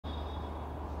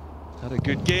Had a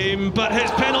good game, but his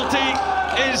penalty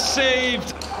is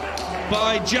saved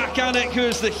by Jak Alnwick, who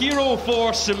is the hero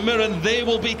for St Mirren. They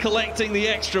will be collecting the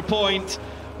extra point.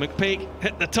 McPake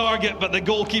hit the target, but the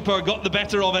goalkeeper got the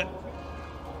better of it.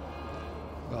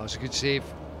 Well, it's a good save.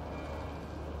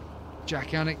 Jak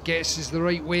Alnwick gets us the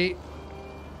right way,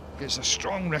 gets a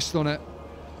strong wrist on it,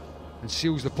 and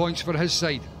seals the points for his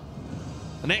side.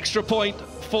 An extra point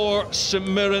for St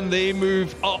Mirren. They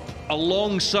move up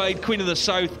alongside Queen of the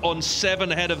South on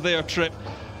 7 ahead of their trip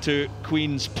to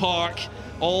Queen's Park.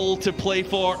 All to play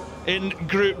for in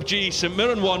Group G. St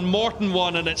Mirren won, Morton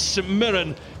won, and it's St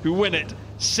Mirren who win it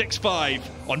 6-5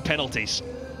 on penalties.